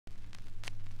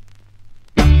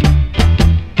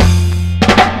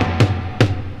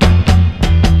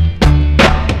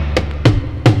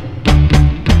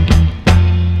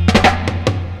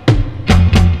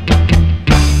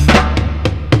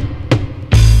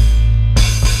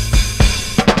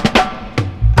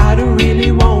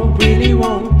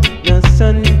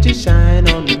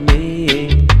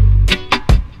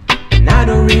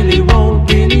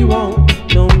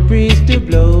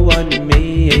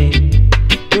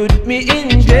me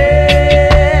in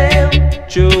jail,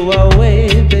 throw away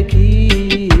the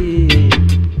key,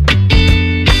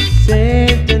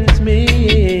 sentence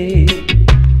me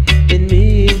in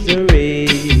misery.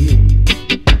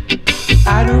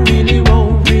 I don't really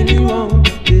want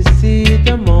to see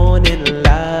the morning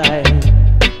light.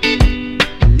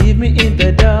 Leave me in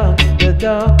the dark,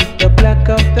 the black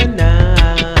of the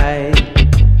night.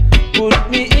 Put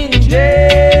me in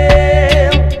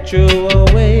jail, throw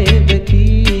away the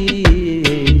key,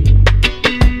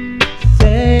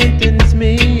 sentence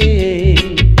me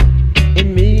in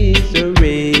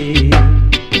misery.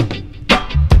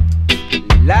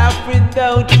 Life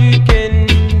without you can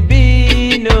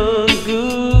be no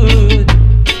good.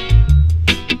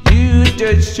 You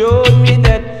just showed me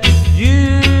that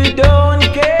you don't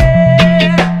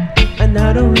care, and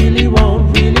I don't really want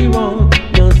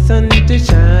no sun to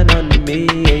shine on me,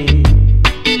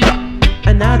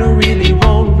 and I don't really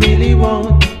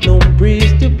want no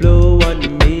breeze to blow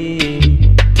on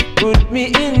me. Put me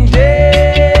in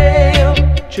jail,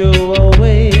 throw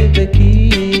away the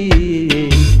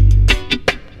key,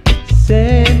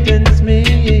 sentence me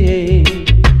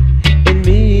in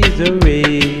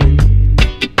misery.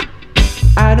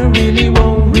 I don't really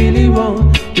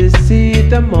want to see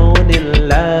the morning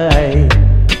light.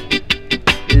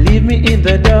 Leave me in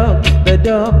the dark,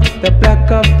 the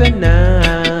black of the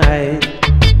night.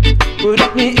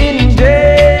 Put me in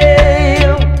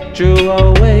jail, throw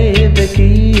away the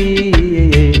key,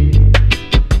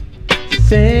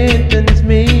 sentence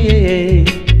me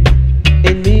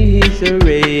in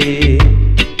misery.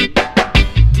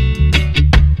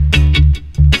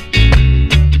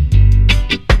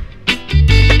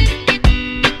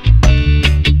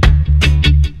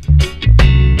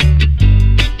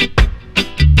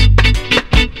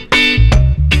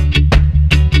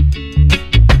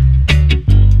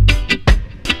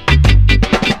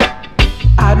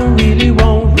 I don't really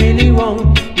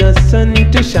want the sun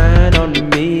to shine on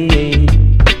me,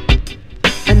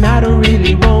 and I don't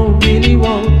really want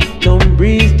no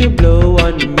breeze to blow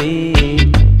on me.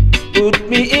 Put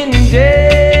me in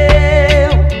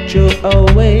jail, throw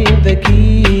away the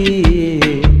key,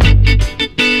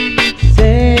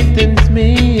 sentence me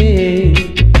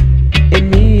in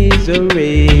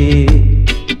misery.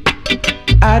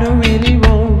 I don't really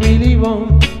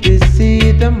want to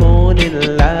see the morning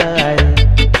light.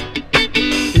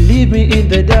 Leave me in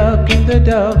the dark,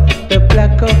 the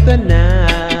black of the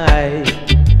night.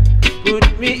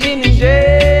 Put me in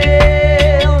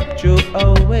jail, throw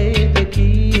away the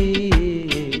key,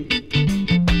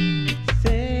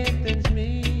 sentence me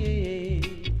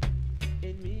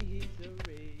in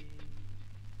misery.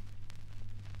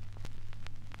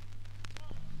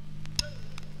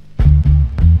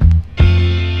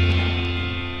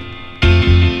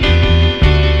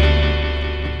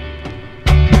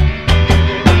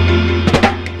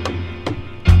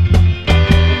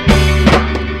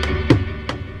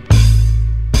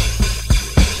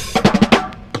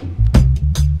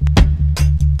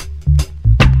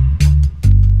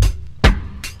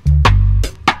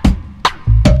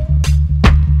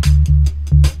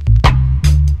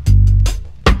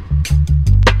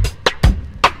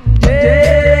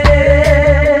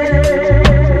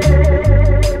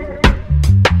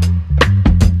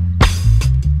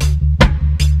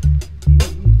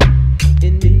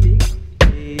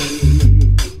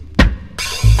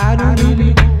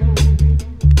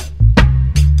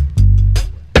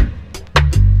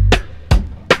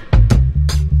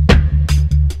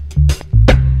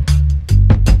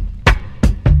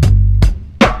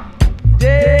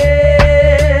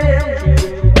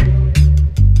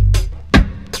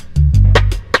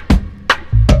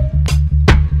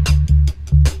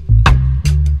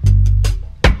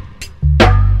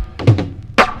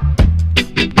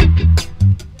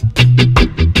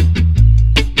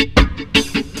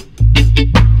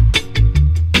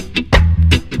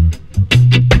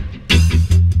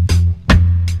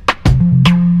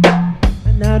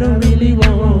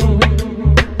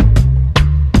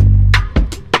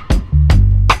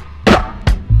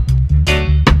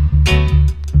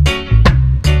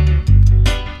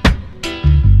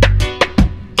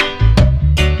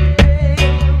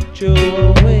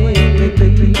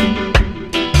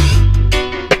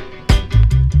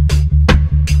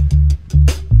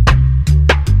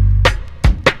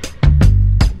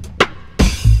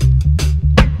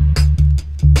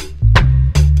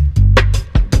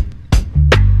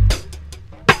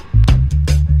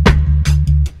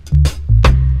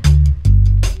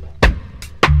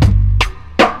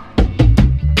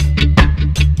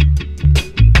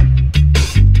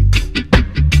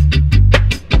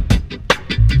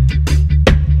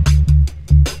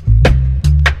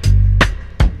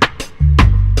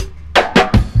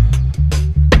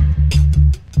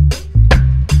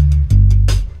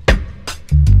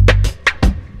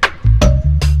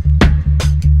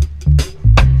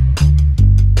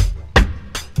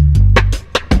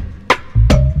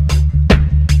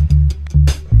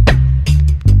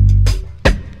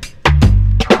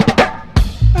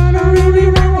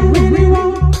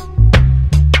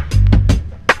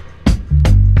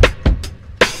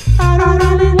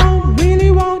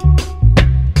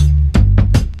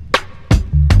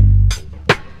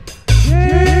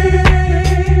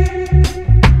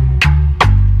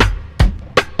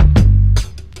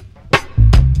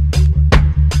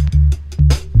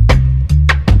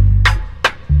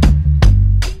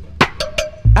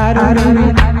 I don't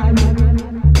really